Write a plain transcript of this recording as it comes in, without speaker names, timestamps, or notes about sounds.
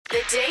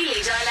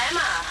Daily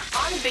Dilemma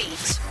on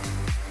Beat.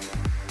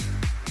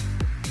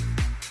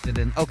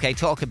 Okay,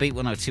 talk a beat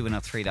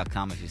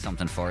 102.103.com if you've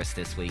something for us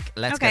this week.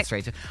 Let's get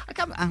straight to it.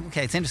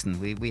 Okay, it's interesting.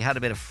 We had a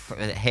bit of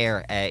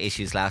hair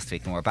issues last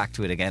week and we're back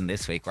to it again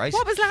this week, right?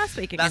 What was last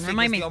week again? Last week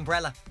Remind was me. the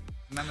umbrella.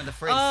 Remember the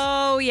frizz?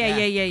 Oh, yeah.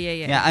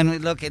 Yeah,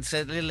 and look, it's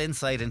a little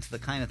insight into the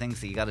kind of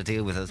things that you got to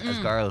deal with as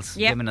girls,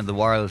 women in the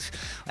world.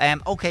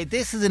 Okay,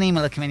 this is an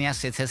email that came in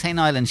yesterday. It says, "Hey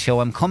Niall and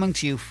Show, I'm coming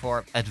to you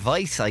for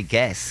advice, I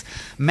guess.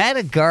 Met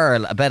a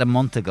girl about a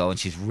month ago and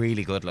she's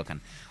really good looking.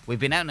 We've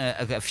been out on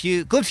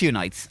a good few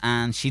nights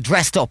and she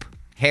dressed up.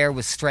 Hair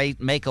was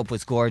straight, makeup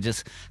was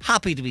gorgeous.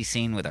 Happy to be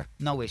seen with her.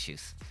 No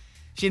issues.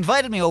 She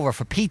invited me over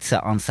for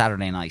pizza on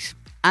Saturday night.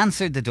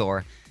 Answered the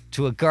door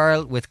to a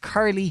girl with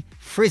curly,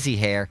 frizzy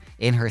hair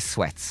in her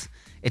sweats.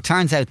 It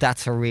turns out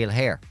that's her real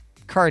hair.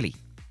 Curly.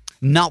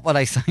 Not what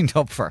I signed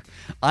up for.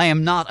 I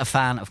am not a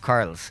fan of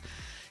curls.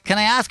 Can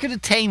I ask her to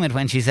tame it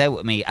when she's out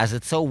with me, as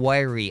it's so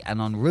wiry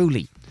and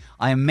unruly?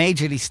 I am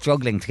majorly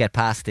struggling to get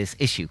past this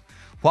issue.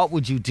 What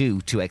would you do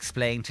to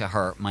explain to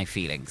her my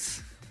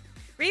feelings?"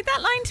 Read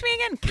that line to me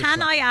again.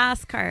 Can I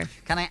ask her?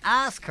 Can I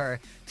ask her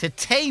to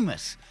tame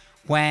it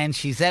when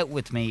she's out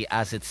with me,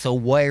 as it's so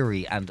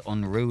wiry and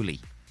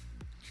unruly?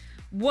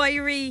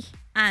 Wiry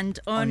and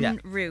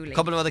unruly. A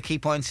couple of other key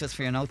points just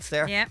for your notes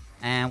there. Yeah.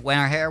 When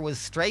her hair was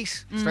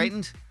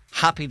straightened,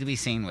 happy to be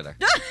seen with her.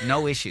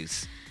 No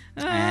issues.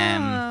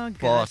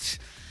 But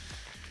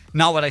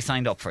not what I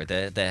signed up for,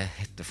 the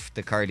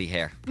curly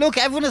hair. Look,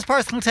 everyone has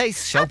personal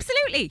taste. Show.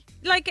 Absolutely.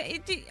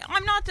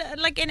 I'm not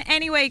in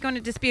any way going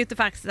to dispute the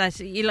fact that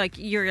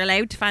you're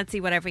allowed to fancy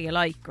whatever you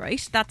like,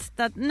 right? That's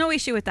no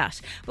issue with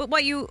that. But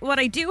what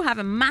I do have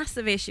a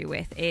massive issue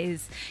with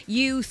is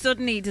you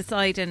suddenly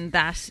deciding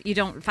that you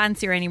don't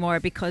fancy her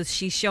anymore because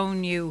she's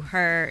shown you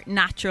her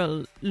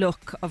natural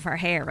look of her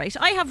hair, right?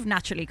 I have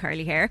naturally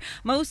curly hair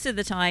most of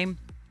the time.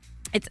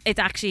 It's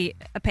actually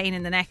a pain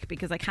in the neck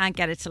because I can't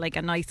get it to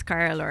a nice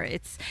curl, or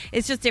it's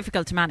just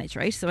difficult to manage,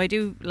 right? So I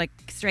do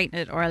straighten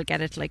it, or I'll get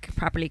it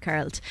properly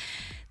curled.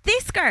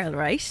 This girl,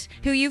 right,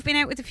 who you've been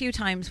out with a few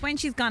times, when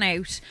she's gone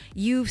out,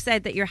 you've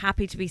said that you're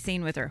happy to be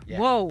seen with her. Yeah.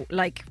 Whoa.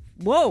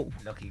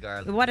 Lucky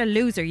girl. What a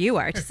loser you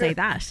are to say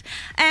that.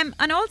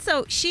 And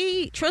also,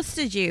 she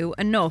trusted you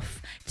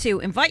enough to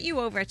invite you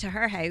over to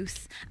her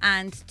house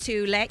and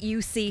to let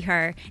you see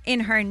her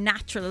in her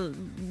natural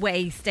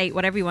state,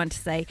 whatever you want to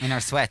say. In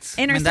her sweats.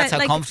 That's how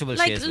comfortable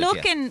she is with you.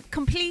 Looking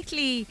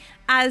completely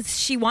as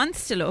she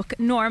wants to look,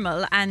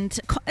 normal, and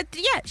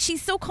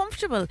she's so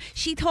comfortable.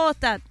 She thought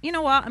that, you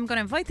know what, I'm going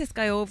to invite this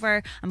guy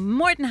over. I'm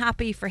more than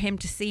happy for him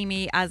to see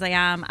me as I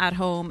am at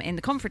home in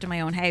the comfort of my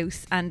own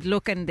house and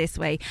looking this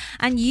way.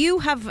 And you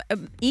have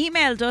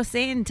emailed us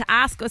in to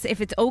ask us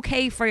if it's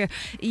okay for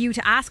you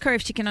to ask her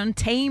if she can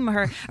untame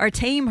her or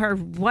tame her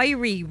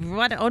wiry,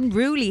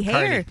 unruly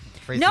hair.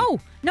 No,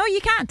 you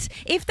can't.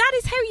 If that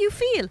is how you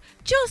feel,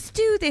 just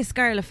do this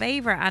girl a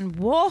favour and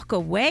walk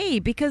away,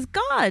 because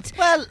God.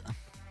 Well,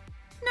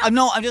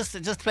 I'm just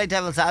to play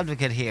devil's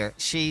advocate here.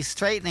 She's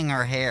straightening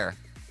her hair,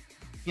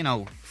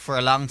 for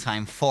a long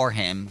time for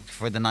him,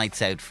 for the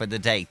nights out, for the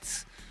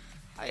dates.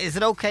 Is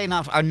it okay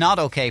not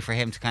okay for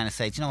him to kind of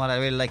say, do you know what, I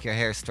really like your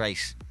hair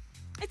straight?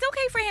 It's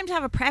okay for him to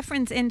have a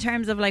preference in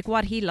terms of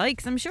what he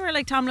likes. I'm sure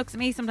Tom looks at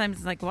me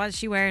sometimes and what is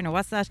she wearing or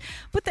what's that?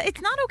 But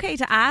it's not okay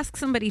to ask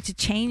somebody to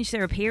change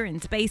their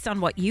appearance based on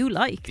what you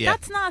like. Yeah.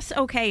 That's not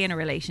okay in a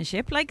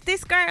relationship.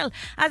 This girl,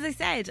 as I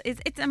said,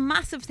 it's a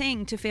massive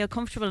thing to feel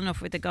comfortable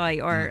enough with a guy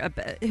or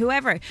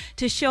whoever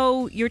to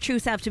show your true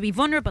self, to be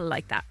vulnerable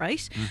like that,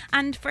 right?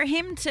 And for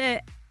him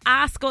to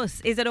ask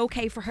us, is it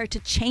okay for her to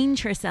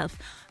change herself?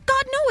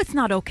 God, no, it's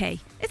not okay.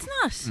 It's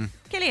not.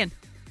 Killian,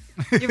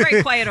 you're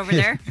very quiet over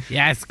there.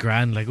 Yeah, it's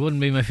grand. It wouldn't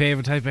be my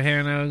favourite type of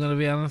hair now, I'm going to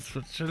be honest.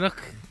 But sure, look,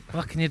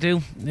 what can you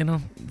do?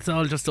 It's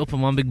all just up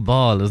in one big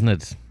ball, isn't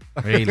it?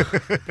 Really. What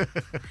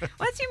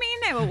do you mean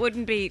now? It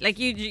wouldn't be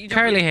you don't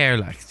curly hair,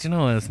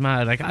 it's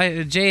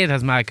mad. Jade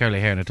has mad curly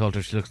hair, and I told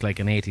her she looks like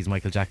an 80s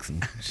Michael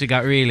Jackson. She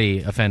got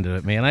really offended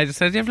at me, and I just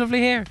said, you have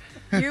lovely hair.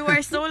 You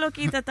are so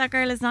lucky that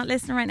girl is not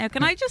listening right now.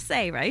 Can I just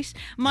say, right,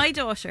 my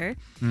daughter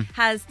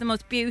has the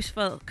most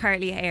beautiful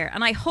curly hair,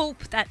 and I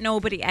hope that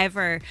nobody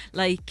ever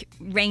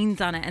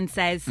rains on it and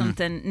says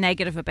something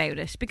negative about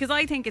it, because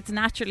I think it's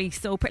naturally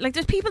so pretty.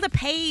 There's people that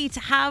pay to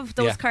have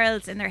those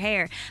curls in their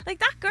hair.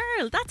 That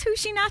girl, that's who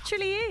she naturally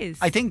is.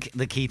 I think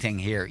the key thing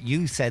here,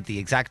 you said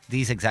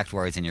these exact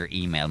words in your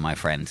email, my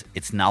friend.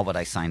 It's not what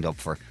I signed up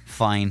for.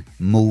 Fine,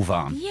 move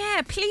on.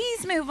 Yeah,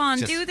 please move on.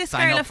 Just do this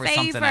sign girl up a for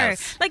something favour.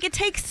 else. It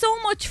takes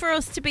so much for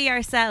us to be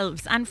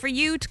ourselves, and for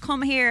you to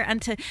come here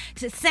and to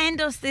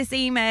send us this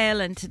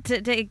email and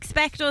to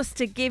expect us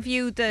to give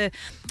you the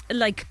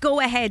go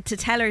ahead to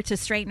tell her to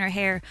straighten her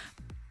hair.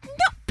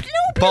 No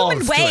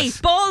blooming way.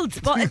 Balds.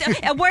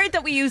 A word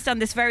that we used on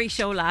this very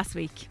show last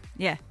week.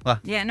 Yeah. What?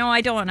 Yeah, no,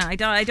 I don't want. I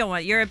don't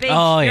want. You're a big.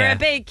 Oh, you're yeah. a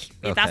big.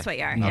 Okay. That's what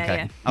you are. Yeah, Okay.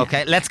 yeah.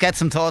 Okay, let's get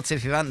some thoughts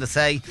if you want to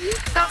say.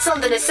 Got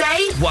something to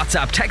say?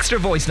 WhatsApp, text or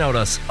voice note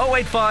us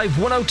 085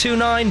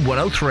 1029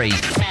 103.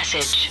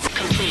 Message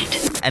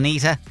complete.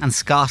 Anita and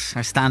Scott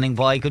are standing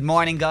by. Good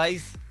morning,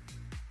 guys.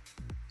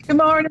 Good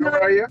morning, how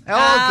are you?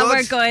 Oh,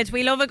 We're good.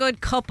 We love a good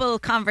couple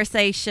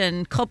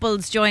conversation.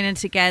 Couples joining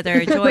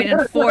together, joining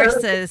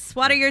forces.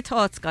 What are your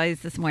thoughts, guys,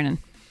 this morning?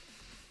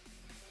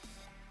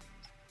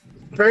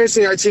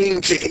 Personally, I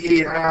think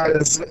he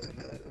has,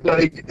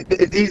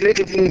 these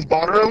little things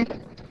bother him,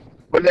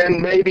 but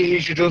then maybe he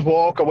should just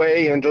walk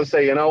away and just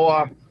say, you know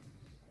what,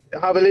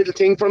 have a little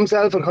thing for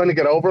himself and kind of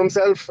get over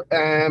himself.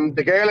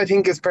 The girl, I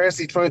think, is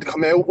personally trying to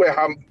come out with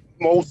her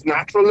most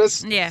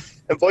naturalness. Yeah.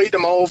 Invite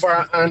them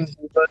over and,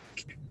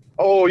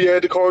 oh yeah,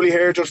 the curly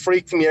hair just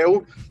freaked me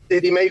out.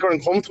 Did he make her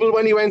uncomfortable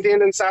when he went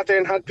in and sat there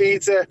and had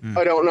pizza?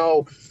 I don't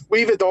know.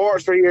 We've a daughter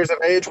 3 years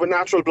of age with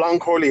natural blonde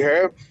curly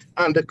hair,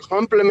 and the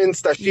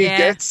compliments that she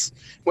gets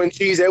when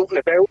she's out and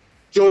about,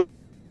 just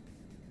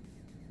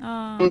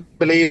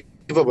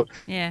unbelievable.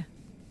 Yeah.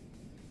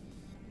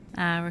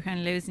 We're kind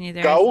of losing you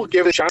there. Go,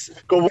 give it a chance.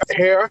 Go with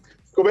her,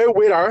 go out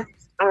with her,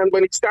 and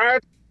when it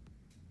starts,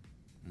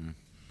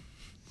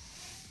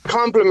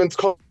 compliments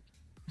come.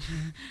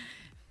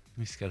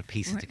 We just got to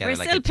piece it together. We're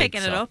like still a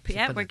picking it jigsaw. up.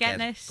 Yeah, Put we're getting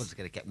together. it. Put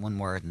together, get one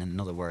word and then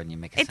another word, and you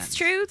make a It's sentence.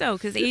 true though,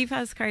 because Eve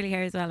has curly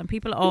hair as well, and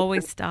people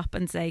always stop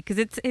and say, because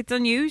it's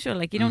unusual.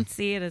 Like you don't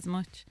see it as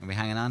much. Are we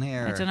hanging on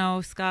here? I don't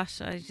know, Scott.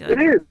 It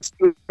is.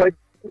 Like,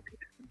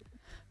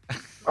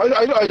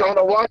 I don't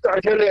know what. I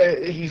tell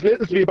you, he's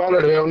little to be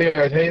bothered about me.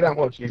 I tell you that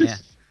much. Yeah.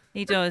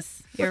 He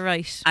does. You're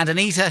right. And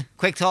Anita,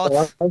 quick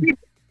thoughts.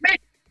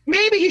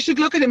 Maybe he should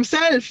look at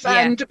himself,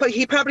 but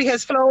he probably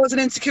has flaws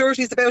and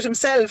insecurities about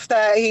himself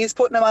that he's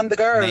putting them on the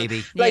girl.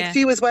 Maybe. Like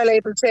she was well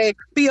able to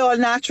be all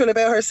natural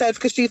about herself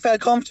because she felt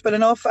comfortable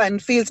enough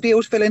and feels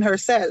beautiful in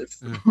herself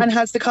and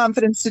has the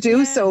confidence to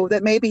do so.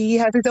 That maybe he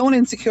has his own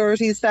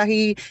insecurities that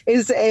he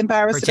is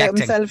embarrassed about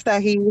himself.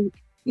 That he,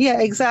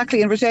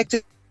 exactly, and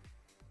rejected.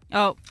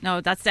 Oh,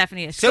 no, that's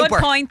definitely a Super.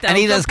 good point, though.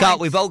 Anita's Good point.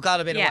 we both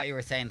got a bit of what you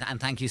were saying, and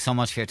thank you so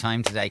much for your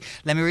time today.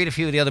 Let me read a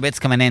few of the other bits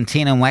coming in.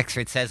 Tina in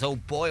Wexford says, oh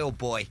boy,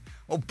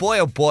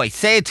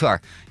 say it to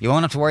her. You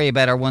won't have to worry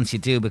about her once you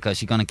do, because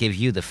she's going to give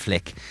you the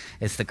flick.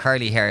 It's the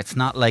curly hair. It's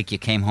not like you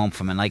came home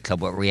from a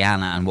nightclub with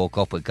Rihanna and woke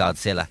up with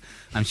Godzilla.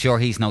 I'm sure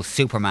he's no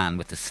Superman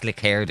with the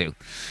slick hairdo.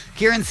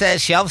 Kieran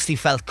says she obviously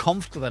felt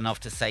comfortable enough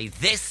to say,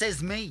 this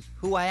is me,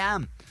 who I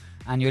am.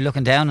 And you're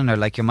looking down on her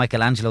like you're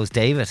Michelangelo's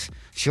David.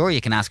 Sure,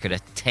 you can ask her to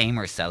tame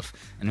herself,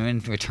 and in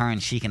return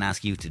she can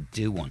ask you to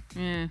do one.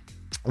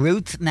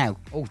 Ruth now,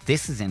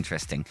 this is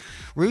interesting.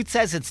 Ruth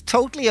says it's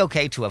totally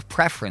okay to have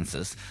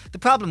preferences. The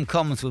problem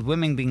comes with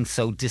women being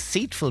so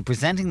deceitful,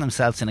 presenting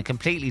themselves in a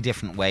completely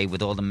different way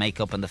with all the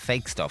makeup and the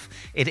fake stuff.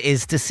 It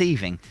is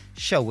deceiving.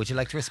 Sho, would you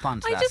like to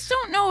respond to that? I just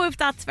don't know if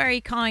that's very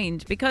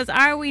kind, because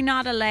are we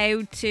not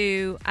allowed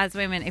to, as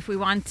women, if we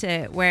want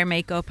to wear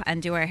makeup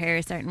and do our hair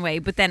a certain way,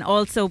 but then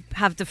also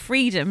have the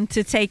freedom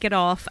to take it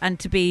off and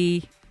to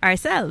be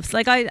ourselves?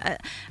 Like I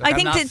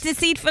think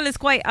deceitful is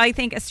quite, I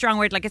think, a strong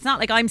word. Like it's not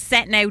like I'm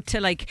setting out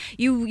to, like,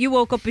 you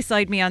woke up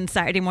beside me on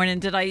Saturday morning,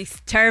 did I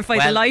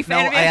terrify the life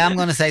out of you? I am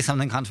going to say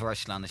something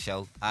controversial on the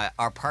show.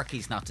 Are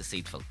Perkies not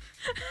deceitful?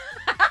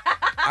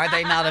 Are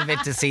they not a bit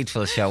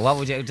deceitful, Sho? What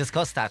would you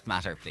discuss that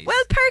matter, please?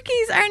 Well,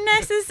 perkies are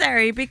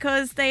necessary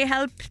because they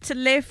help to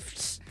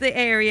lift the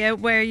area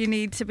where you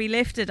need to be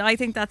lifted. I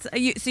think that's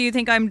so. You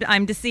think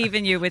I'm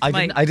deceiving you with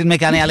I didn't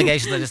make any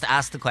allegations. I just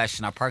asked the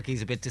question: are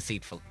perkies a bit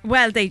deceitful?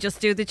 Well, they just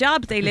do the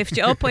job. They lift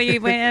you up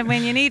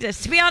when you need it.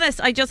 To be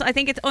honest, I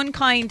think it's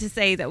unkind to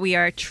say that we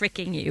are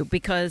tricking you,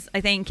 because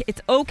I think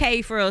it's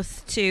okay for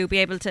us to be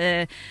able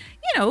to,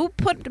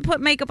 put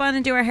makeup on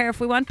and do our hair if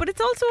we want, but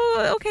it's also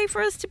okay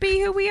for us to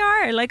be who we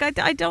are. Like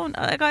I don't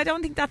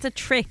think that's a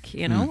trick.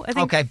 I think,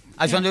 okay,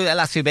 I just want to do the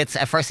last few bits.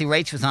 Firstly,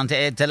 Rach was on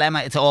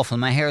dilemma. It's awful.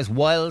 My hair is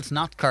wild,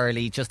 not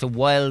curly, just a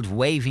wild,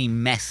 wavy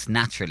mess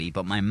naturally.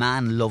 But my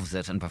man loves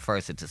it and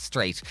prefers it to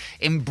straight.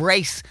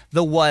 Embrace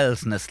the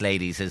wildness,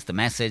 ladies, is the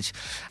message.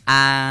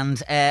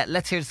 And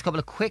let's hear just a couple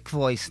of quick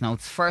voice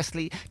notes.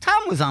 Firstly,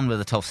 Tom was on with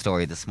a tough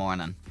story this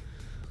morning.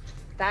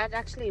 That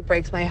actually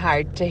breaks my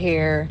heart to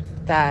hear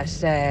that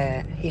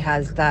he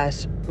has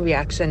that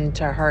reaction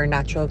to her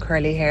natural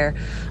curly hair.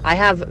 I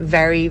have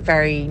very,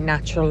 very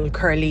natural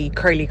curly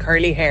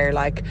hair,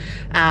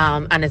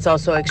 and it's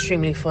also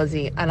extremely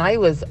fuzzy. And I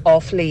was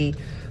awfully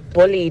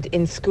bullied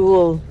in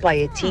school by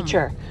a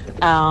teacher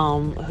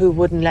who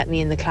wouldn't let me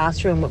in the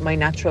classroom with my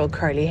natural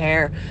curly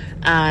hair.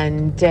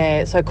 And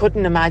so I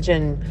couldn't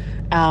imagine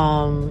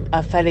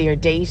a fella you're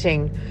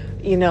dating,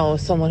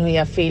 someone who you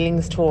have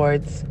feelings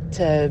towards,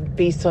 to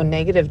be so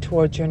negative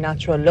towards your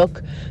natural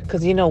look,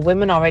 because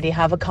women already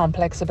have a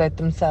complex about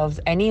themselves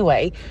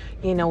anyway.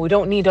 We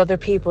don't need other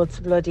people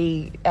to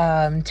bloody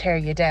tear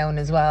you down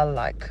as well.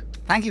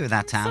 Thank you for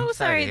that, Tam. So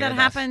sorry that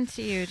happened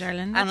to you,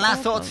 darling. And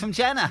last thoughts from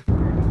Jenna.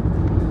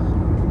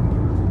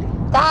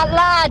 That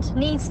lad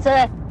needs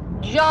to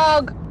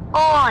jog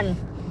on.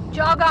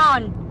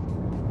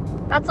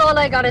 That's all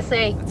I gotta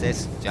say.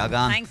 That's it. Jog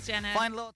on. Thanks, Jenna. Final.